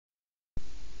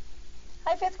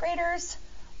Hi, fifth graders.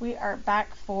 We are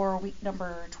back for week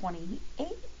number 28.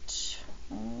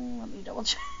 Let me double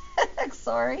check.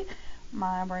 Sorry,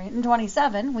 my brain.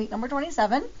 27, week number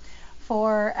 27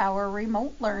 for our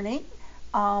remote learning.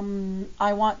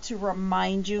 I want to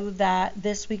remind you that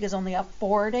this week is only a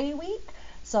 4-day week.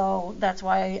 So that's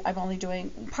why I'm only doing,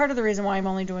 part of the reason why I'm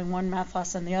only doing one math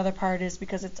lesson. The other part is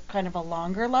because it's kind of a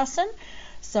longer lesson.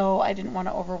 So I didn't want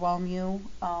to overwhelm you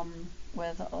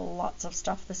with lots of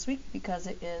stuff this week because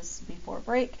it is before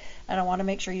break. And I want to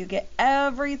make sure you get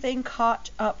everything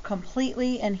caught up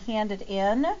completely and handed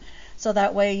in. So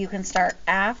that way you can start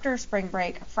after spring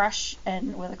break fresh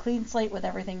and with a clean slate with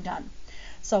everything done.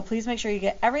 So please make sure you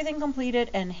get everything completed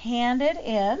and handed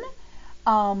in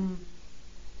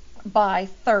by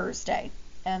Thursday.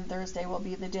 And Thursday will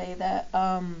be the day that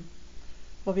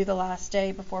will be the last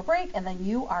day before break. And then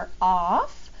you are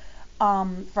off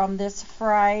from this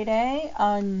Friday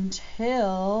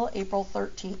until April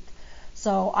 13th.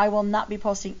 So I will not be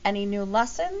posting any new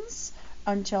lessons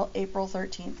until April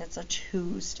 13th. It's a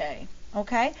Tuesday.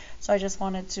 Okay, so I just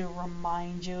wanted to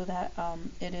remind you that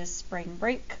it is spring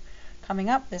break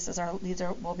coming up. These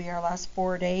will be our last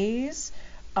 4 days,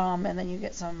 and then you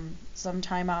get some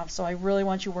time off. So I really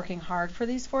want you working hard for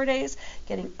these 4 days,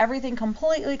 getting everything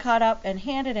completely caught up and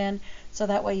handed in, so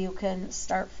that way you can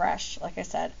start fresh, like I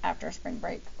said, after spring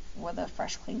break with a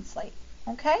fresh, clean slate.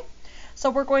 Okay, so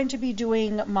we're going to be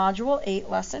doing Module 8,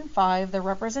 Lesson 5, the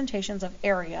representations of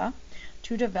area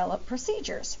to develop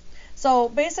procedures. So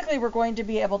basically we're going to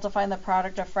be able to find the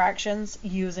product of fractions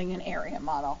using an area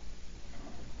model.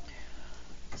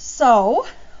 So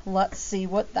let's see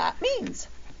what that means.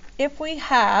 If we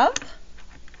have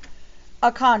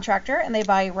a contractor and they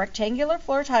buy rectangular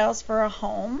floor tiles for a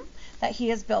home that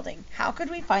he is building, how could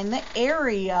we find the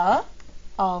area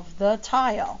of the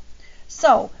tile?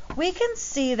 So we can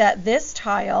see that this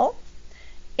tile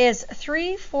is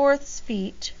 3/4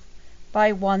 feet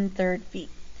by 1/3 feet.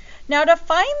 Now to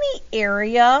find the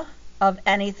area of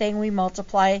anything, we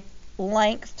multiply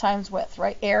length times width,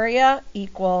 right? Area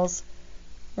equals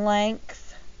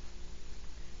length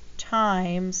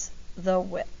times the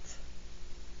width.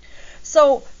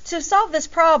 So to solve this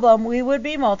problem, we would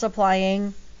be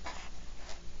multiplying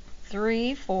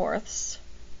 3/4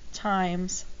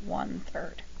 times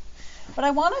 1/3. But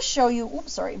I want to show you,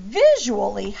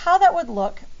 visually how that would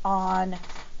look on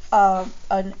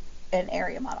an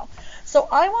area model. So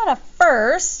I want to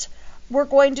first, we're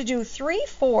going to do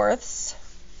 3/4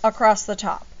 across the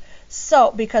top.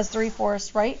 So because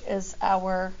 3/4, right, is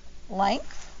our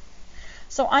length.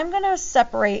 So I'm going to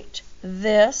separate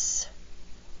this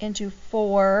into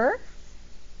 4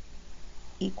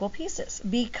 equal pieces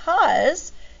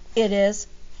because it is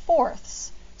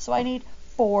fourths. So I need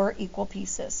 4 equal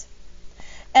pieces.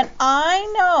 And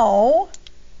I know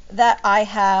that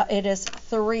it is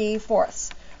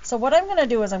 3/4. So what I'm going to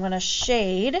do is I'm going to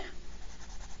shade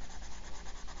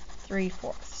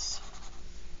 3/4.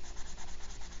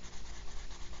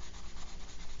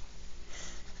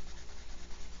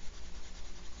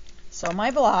 So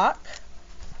my block,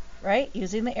 right,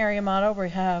 using the area model,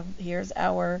 here's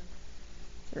our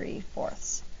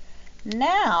 3/4.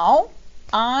 Now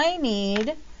I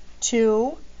need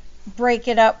to break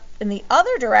it up in the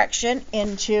other direction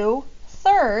into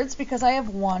thirds because I have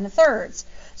 1/3.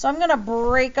 So I'm going to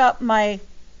break up my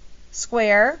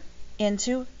square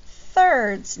into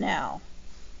thirds now.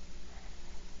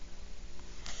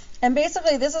 And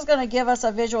basically this is going to give us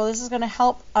a visual. This is going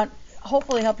to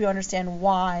hopefully help you understand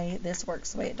why this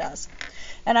works the way it does.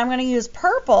 And I'm going to use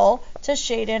purple to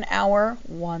shade in our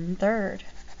 1/3.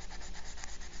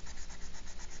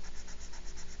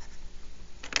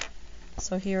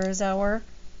 So here is our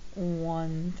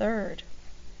 1/3.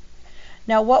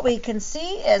 Now what we can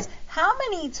see is how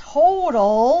many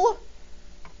total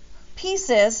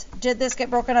pieces did this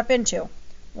get broken up into?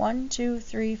 1, 2,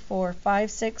 3, 4, 5,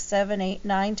 6, 7, 8,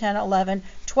 9, 10, 11,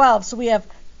 12. So we have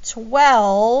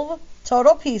 12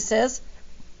 total pieces.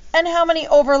 And how many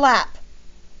overlap?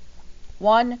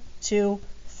 1, 2,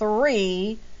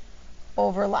 3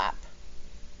 overlap.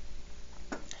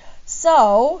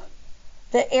 So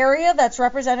the area that's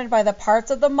represented by the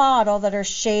parts of the model that are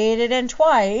shaded in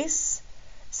twice,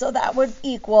 so that would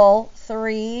equal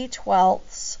 3/12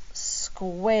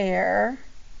 square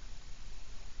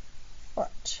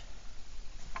foot.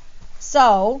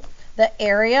 So the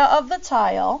area of the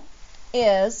tile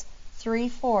is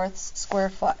 3/4 square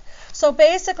foot. So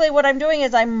basically what I'm doing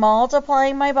is I'm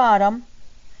multiplying my bottom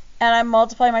and I'm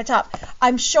multiplying my top.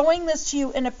 I'm showing this to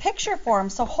you in a picture form,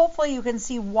 so hopefully you can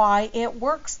see why it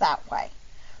works that way.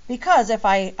 Because if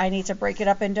I need to break it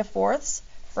up into fourths,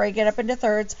 break it up into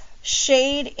thirds,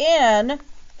 shade in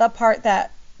the part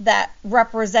that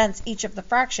represents each of the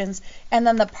fractions, and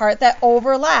then the part that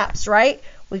overlaps, right?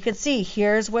 We can see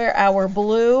here's where our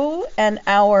blue and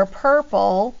our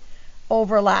purple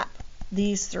overlap,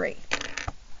 these three.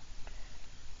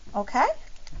 Okay?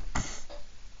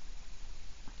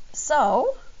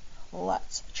 So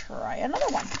let's try another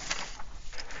one.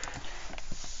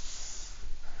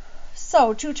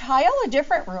 So to tile a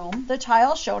different room, the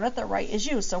tile shown at the right is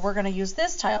used. So we're going to use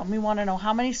this tile, and we want to know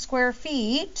how many square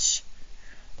feet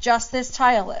just this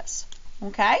tile is.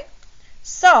 Okay?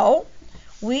 So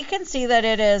we can see that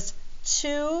it is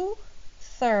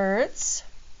 2/3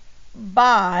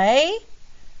 by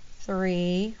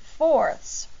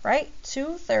 3/4, right?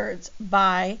 2/3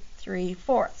 by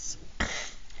 3/4.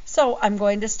 So I'm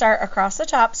going to start across the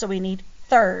top, so we need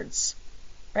thirds,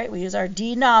 right? We use our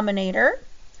denominator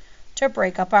to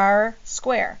break up our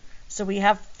square. So we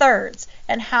have thirds.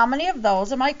 And how many of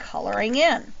those am I coloring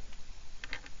in?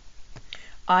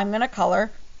 I'm going to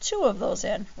color 2 of those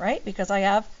in, right? Because I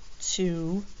have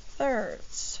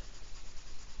 2/3.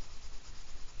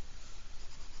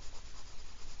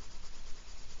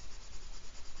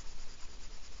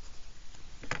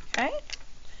 Okay,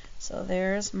 so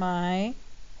there's my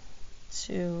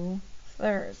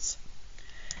 2/3.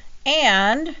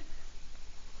 And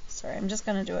sorry, I'm just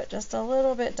going to do it just a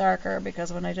little bit darker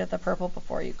because when I did the purple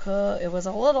before, it was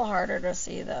a little harder to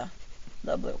see the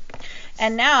blue.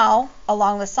 And now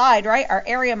along the side, right, our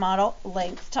area model,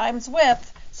 length times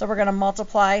width. So we're going to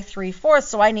multiply 3/4.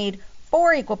 So I need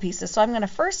 4 equal pieces. So I'm going to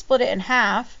first split it in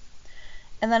half,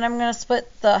 and then I'm going to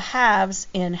split the halves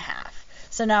in half.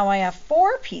 So now I have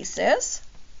 4 pieces,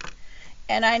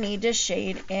 and I need to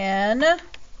shade in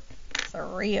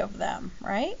 3 of them,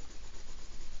 right?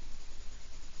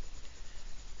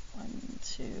 1,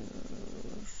 2,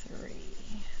 3.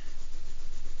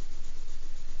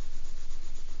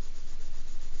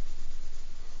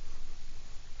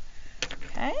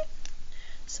 Okay,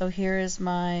 so here is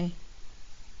my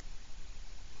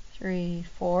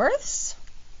 3/4.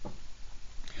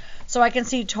 So I can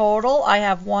see total, I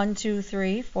have 1, 2,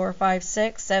 3, 4, 5,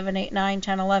 6, 7, 8, 9,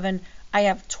 10, 11. I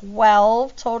have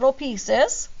 12 total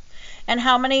pieces. And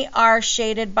how many are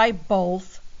shaded by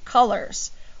both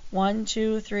colors? 1,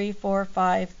 2, 3, 4,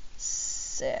 5,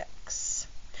 6.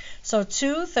 So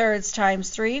 2/3 times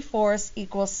 3/4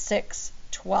 equals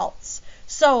 6/12.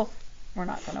 So we're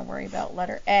not going to worry about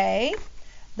letter A.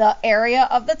 The area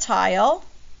of the tile,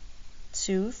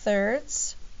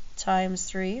 2/3 times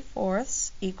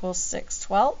 3/4 equals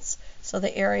 6/12. So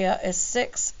the area is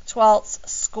 6/12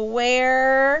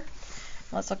 square.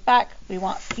 Let's look back. We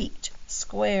want feet,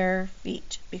 square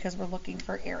feet, because we're looking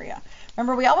for area.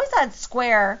 Remember, we always had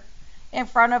square in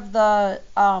front of the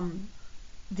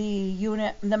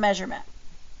unit, the measurement.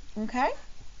 Okay?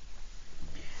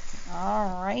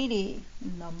 Alrighty,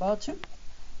 number 2.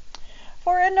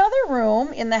 For another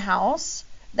room in the house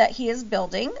that he is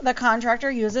building, the contractor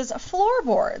uses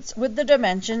floorboards with the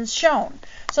dimensions shown.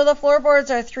 So the floorboards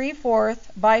are 3/4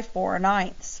 by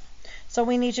 4/9. So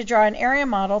we need to draw an area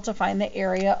model to find the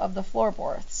area of the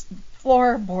floorboards.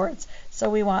 So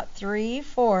we want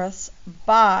 3/4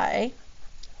 by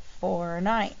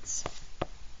 4/9.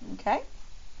 Okay?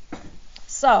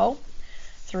 So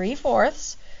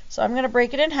 3/4. So I'm going to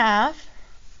break it in half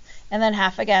and then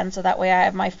half again, so that way I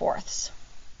have my fourths.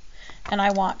 And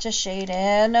I want to shade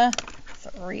in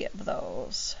 3 of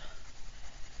those.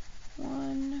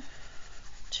 1,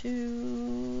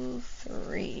 2,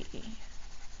 3.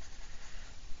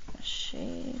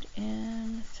 Shade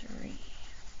in 3.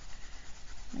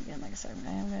 Again, like I said,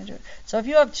 I'm going to do it. So if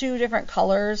you have 2 different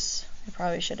colors, I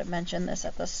probably should have mentioned this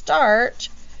at the start,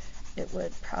 it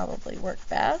would probably work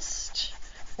best.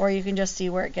 Or you can just see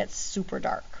where it gets super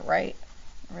dark, right?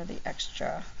 Where the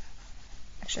extra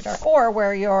dark, or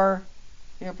where your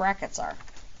brackets are.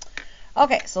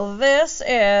 Okay, so this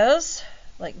is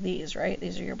like these, right?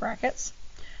 These are your brackets.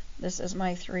 This is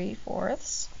my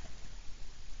 3/4.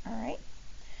 All right.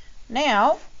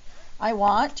 Now I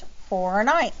want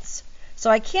 4/9. So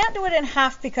I can't do it in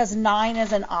half because 9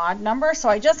 is an odd number, so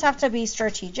I just have to be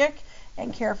strategic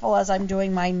and careful as I'm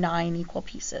doing my 9 equal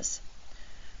pieces.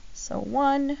 So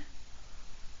 1,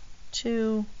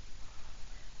 2,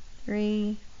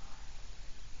 3,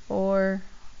 4,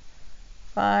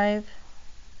 5,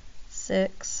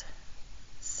 6,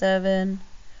 7,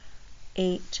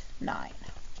 8, 9.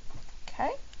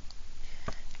 Okay?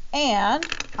 And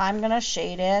I'm going to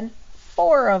shade in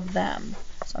 4 of them.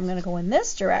 So I'm going to go in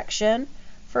this direction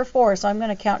for 4. So I'm going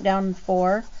to count down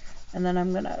 4, and then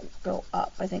I'm going to go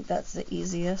up. I think that's the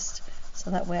easiest,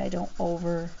 so that way I don't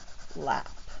overlap.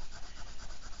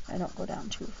 I don't go down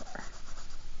too far.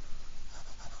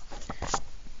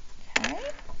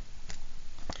 Okay.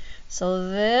 So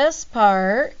this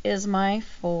part is my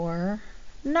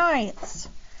 4/9.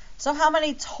 So how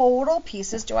many total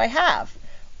pieces do I have?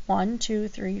 1, 2,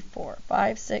 3, 4,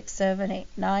 5, 6, 7, 8,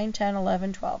 9, 10,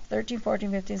 11, 12, 13,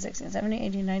 14, 15, 16, 17,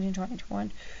 18, 19, 20,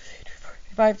 21,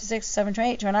 5, 6, 7,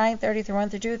 28, 29, 30, 31,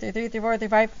 32, 33, 34,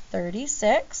 35,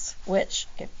 36, which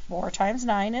if 4 times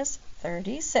 9 is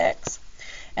 36.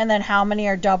 And then how many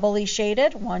are doubly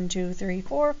shaded? 1, 2, 3,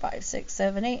 4, 5, 6,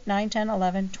 7, 8, 9, 10,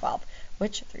 11, 12,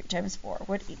 which 3 times 4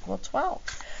 would equal 12.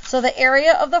 So the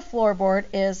area of the floorboard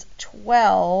is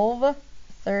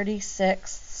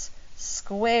 12/36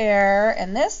 square,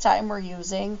 and this time we're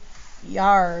using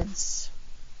yards.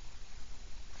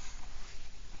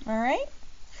 All right?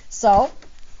 So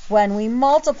when we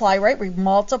multiply, right, we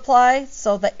multiply,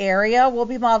 so the area will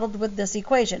be modeled with this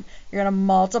equation. You're going to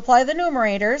multiply the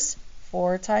numerators,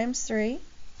 4 times 3,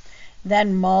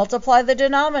 then multiply the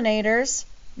denominators,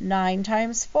 9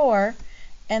 times 4,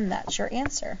 and that's your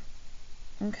answer.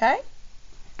 Okay?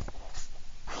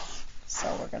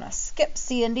 So we're going to skip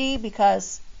C and D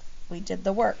because we did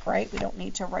the work, right? We don't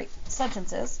need to write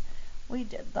sentences. We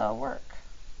did the work.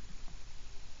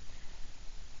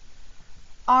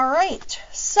 All right,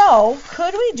 so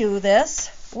could we do this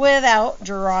without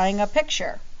drawing a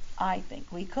picture? I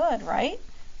think we could, right?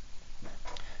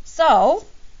 So,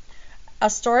 a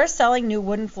store is selling new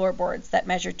wooden floorboards that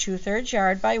measure 2/3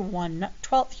 yard by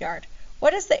 1/12 yard.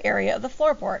 What is the area of the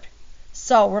floorboard?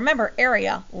 So remember,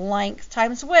 area, length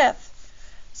times width.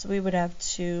 So we would have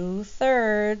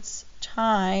 2/3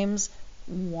 times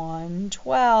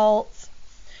 1/12.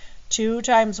 2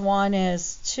 times 1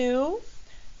 is 2.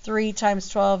 3 times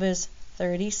 12 is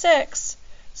 36.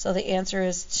 So the answer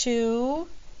is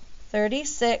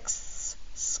 2/36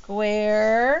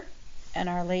 square, and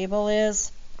our label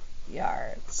is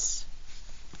yards.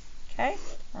 Okay?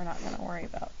 We're not going to worry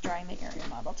about drawing the area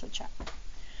model to check.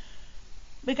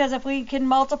 Because if we can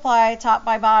multiply top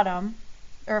by bottom,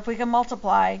 or if we can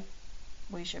multiply,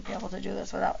 we should be able to do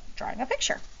this without drawing a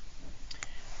picture.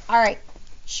 All right,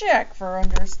 check for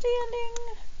understanding.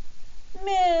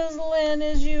 Ms. Lynn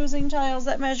is using tiles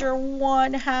that measure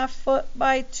 1/2 foot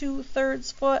by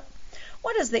 2/3 foot.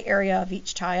 What is the area of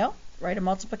each tile? Write a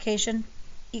multiplication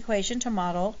equation to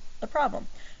model the problem.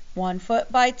 1 foot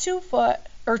by 2 foot,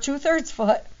 or 2/3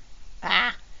 foot.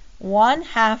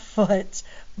 1/2 foot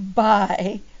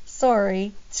by,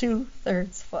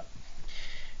 2/3 foot.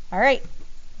 All right,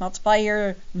 multiply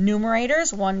your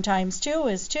numerators. 1 times 2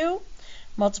 is 2.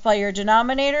 Multiply your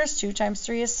denominators. 2 times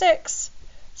 3 is 6.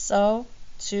 So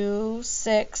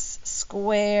 2/6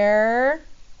 square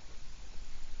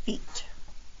feet.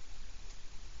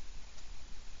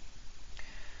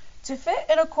 To fit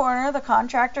in a corner, the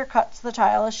contractor cuts the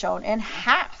tile as shown in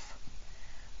half.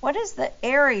 What is the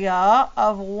area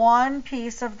of one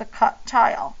piece of the cut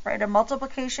tile? Write a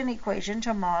multiplication equation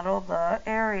to model the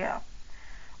area.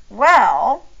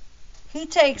 Well, he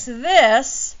takes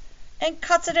this and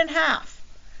cuts it in half.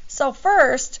 So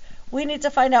first, we need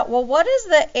to find out, well, what is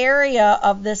the area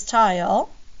of this tile?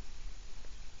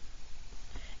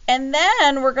 And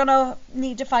then we're going to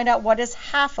need to find out what is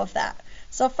half of that.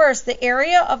 So first, the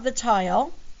area of the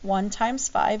tile, 1 times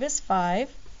 5 is 5.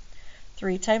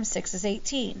 3 times 6 is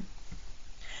 18.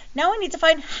 Now we need to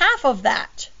find half of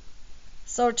that.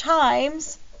 So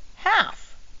times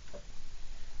half,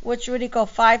 which would equal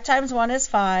 5 times 1 is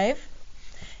 5.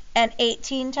 And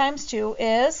 18 times 2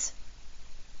 is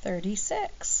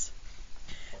 36.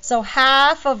 So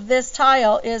half of this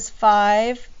tile is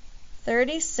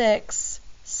 5/36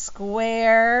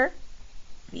 square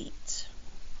feet.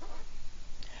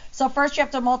 So first you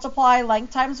have to multiply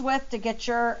length times width to get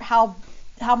your how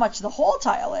much the whole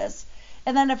tile is.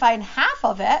 And then to find half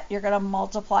of it, you're going to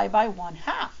multiply by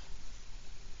 1/2.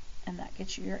 And that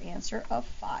gets you your answer of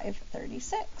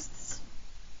 5/36.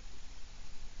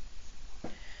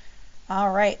 All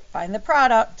right, find the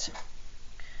product.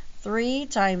 3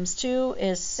 times 2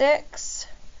 is 6.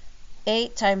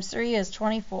 8 times 3 is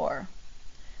 24.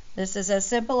 This is as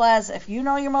simple as, if you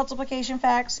know your multiplication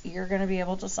facts, you're going to be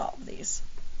able to solve these.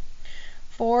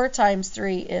 4 times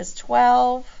 3 is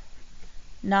 12.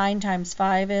 9 times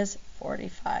 5 is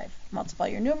 45. Multiply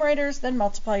your numerators, then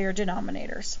multiply your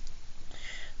denominators.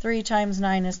 3 times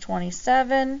 9 is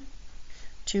 27.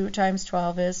 2 times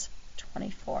 12 is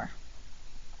 24.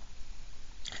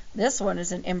 This one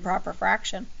is an improper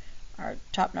fraction. Our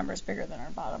top number is bigger than our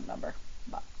bottom number,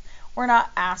 but we're not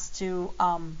asked to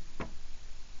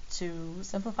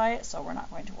simplify it, so we're not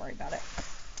going to worry about it.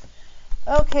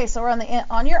 Okay, so we're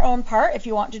on your own part. If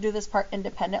you want to do this part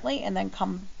independently and then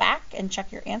come back and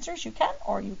check your answers, you can,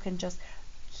 or you can just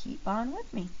keep on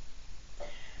with me.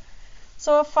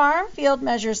 So a farm field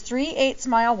measures 3/8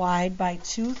 mile wide by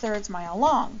 2/3 mile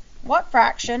long. What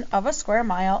fraction of a square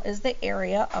mile is the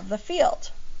area of the field?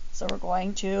 So we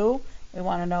want to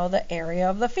know the area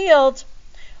of the field.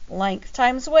 Length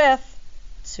times width,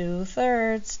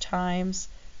 2/3 times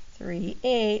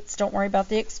 3/8. Don't worry about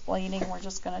the explaining. We're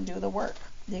just going to do the work.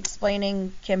 The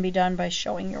explaining can be done by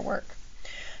showing your work.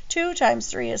 2 times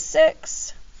 3 is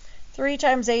 6. 3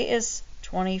 times 8 is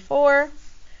 24.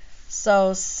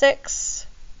 So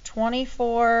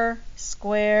 624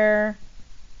 square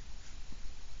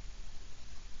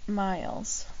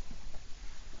miles.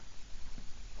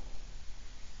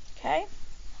 Okay.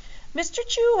 Mr.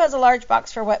 Chu has a large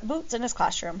box for wet boots in his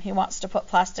classroom. He wants to put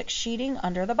plastic sheeting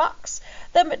under the box.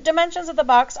 The dimensions of the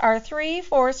box are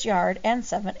 3/4 yard and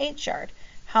 7/8 yard.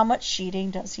 How much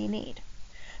sheeting does he need?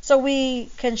 So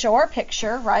we can show our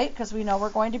picture, right? Because we know we're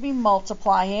going to be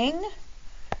multiplying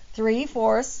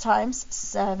 3/4 times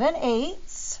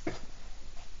 7/8.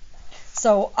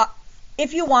 So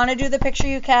if you want to do the picture,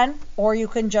 you can, or you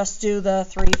can just do the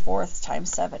 3/4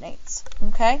 times 7/8.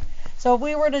 Okay? So if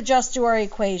we were to just do our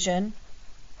equation,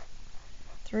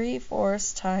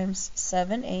 3/4 times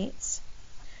 7/8.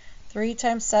 3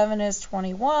 times 7 is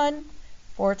 21.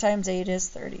 4 times 8 is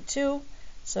 32.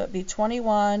 So it'd be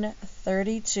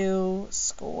 2132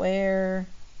 square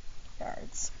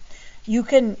yards. You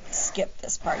can skip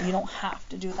this part. You don't have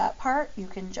to do that part. You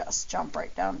can just jump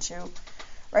right down to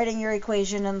writing your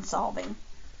equation and solving.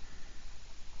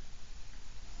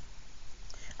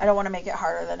 I don't want to make it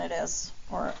harder than it is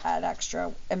or add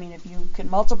extra. I mean, if you can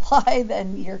multiply,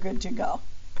 then you're good to go.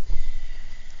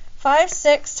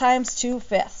 5/6 times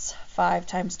 2/5. 5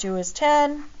 times 2 is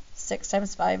 10. 6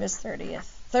 times 5 is 30.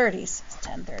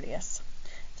 10/30.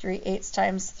 3/8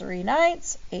 times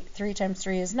 3/9. 3 times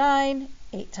 3 is 9.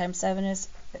 8 times 7 is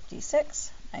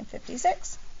 56.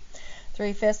 9/56.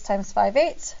 3/5 times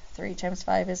 5/8. 3 times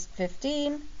 5 is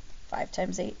 15. 5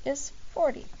 times 8 is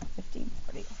 40.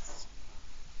 15/40.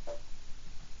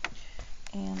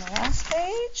 And the last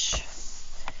page.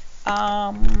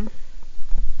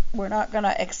 We're not going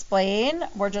to explain.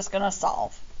 We're just going to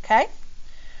solve. Okay?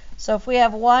 So if we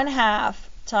have 1/2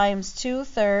 times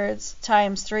 2/3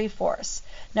 times 3/4.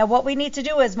 Now what we need to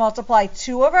do is multiply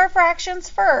two of our fractions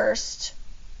first,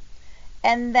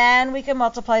 and then we can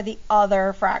multiply the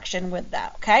other fraction with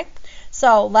that, okay?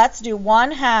 So let's do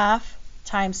 1/2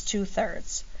 times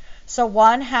 2/3. So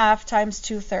 1/2 times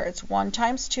 2/3. 1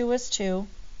 times 2 is 2.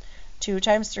 2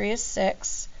 times 3 is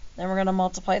 6. Then we're going to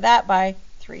multiply that by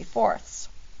 3/4.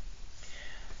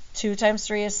 2 times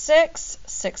 3 is 6.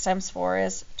 6 times 4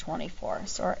 is 24.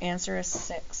 So our answer is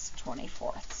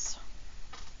 6/24.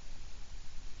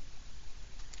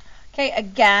 Okay,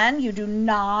 again, you do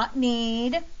not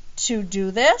need to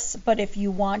do this, but if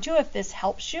you want to, if this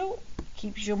helps you,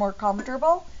 keeps you more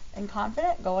comfortable and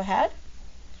confident, go ahead.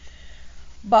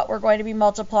 But we're going to be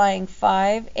multiplying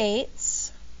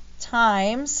 5/8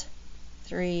 times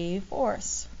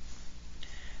 3/4.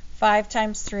 5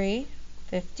 times 3,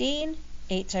 15.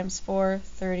 8 times 4,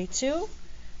 32.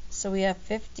 So we have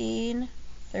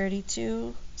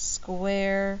 1532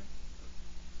 square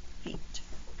feet.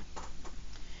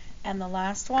 And the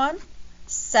last one,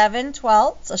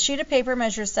 7/12. A sheet of paper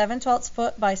measures 7/12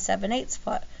 foot by 7/8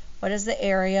 foot. What is the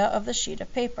area of the sheet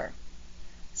of paper?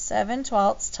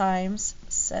 7/12 times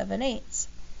 7/8.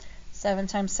 7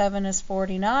 times 7 is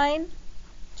 49.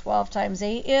 12 times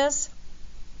 8 is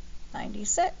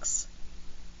 96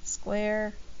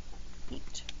 square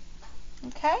feet.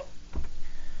 Okay?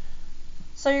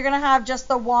 So you're going to have just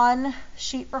the one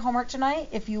sheet for homework tonight.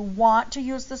 If you want to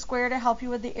use the square to help you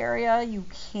with the area, you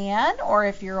can. Or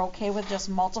if you're okay with just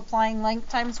multiplying length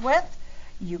times width,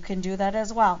 you can do that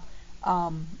as well.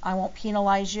 I won't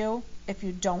penalize you if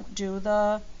you don't do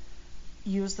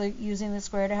using the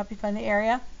square to help you find the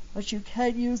area, but you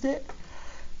can use it,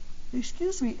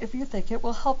 excuse me, if you think it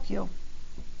will help you.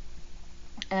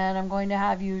 And I'm going to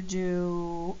have you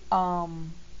do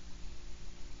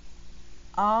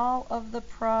all of the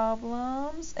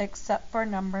problems except for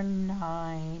number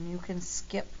 9. You can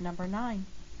skip number 9.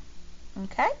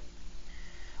 Okay?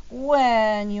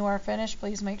 When you are finished,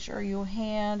 please make sure you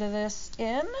hand this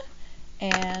in.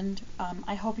 And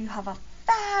I hope you have a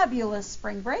fabulous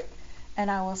spring break. And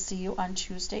I will see you on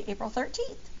Tuesday, April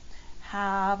 13th.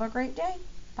 Have a great day.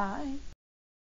 Bye.